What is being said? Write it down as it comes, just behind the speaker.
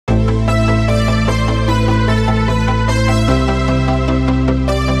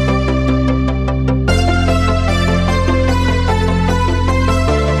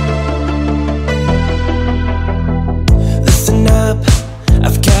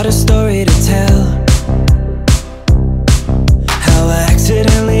got a story to tell. How I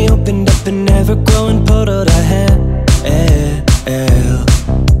accidentally opened up an ever-growing portal to hell.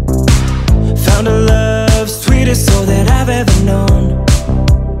 Found a love, sweetest soul that I've ever known.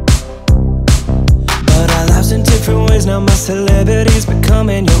 But our lives in different ways, now my celebrity's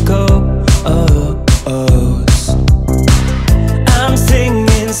becoming your ghost. I'm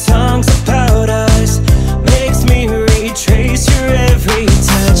singing songs about us, makes me retrace your every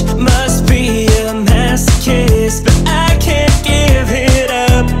touch. Must be a masochist, but I can't give it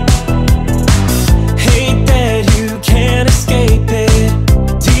up. Hate that you can't escape it.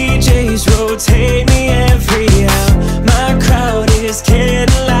 DJs rotate me every hour. My crowd is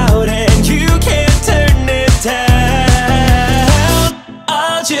getting loud and you can't turn it down.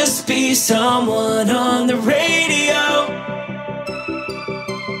 I'll just be someone on the radio,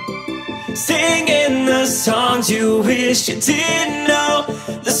 singing the songs you wish you didn't know,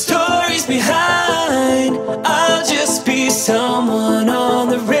 the stories behind. I'll just be someone on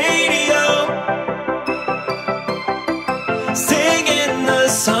the radio, singing the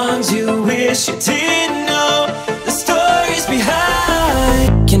songs you wish you didn't know, the stories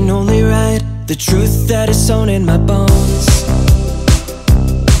behind. Can only write the truth that is sewn in my bones.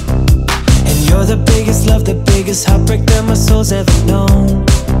 And you're the biggest love, the biggest heartbreak that my soul's ever known.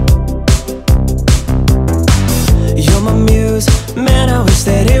 You're my muse, man, I wish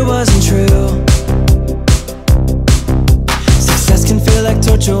that it wasn't true. Success can feel like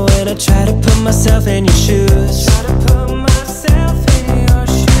torture when I try to put myself in your shoes.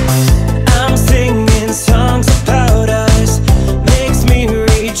 I'm singing songs about us, makes me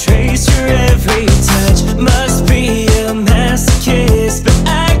retrace your every touch. Must be a masochist, but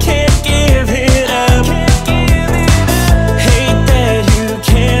I can't give it up. Hate that you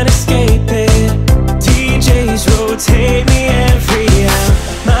can't escape it. DJs rotate me every hour.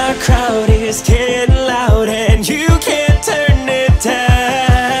 My crowd is getting loud and you can't turn it down.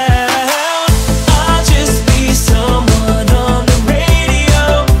 I'll just be someone on the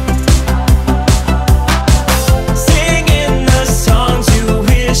radio, singing the songs you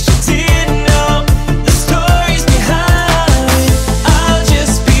wish you didn't know, the stories behind. I'll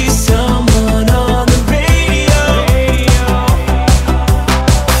just be someone on the radio,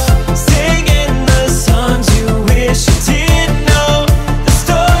 singing the songs you wish you didn't know, the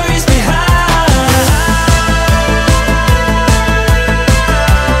stories behind.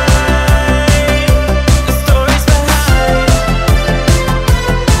 The stories behind.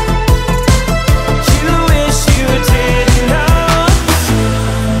 You wish you didn't know.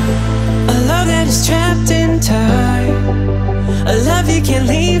 A love that is trapped in time, a love you can't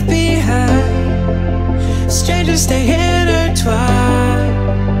leave behind. Strangers stay here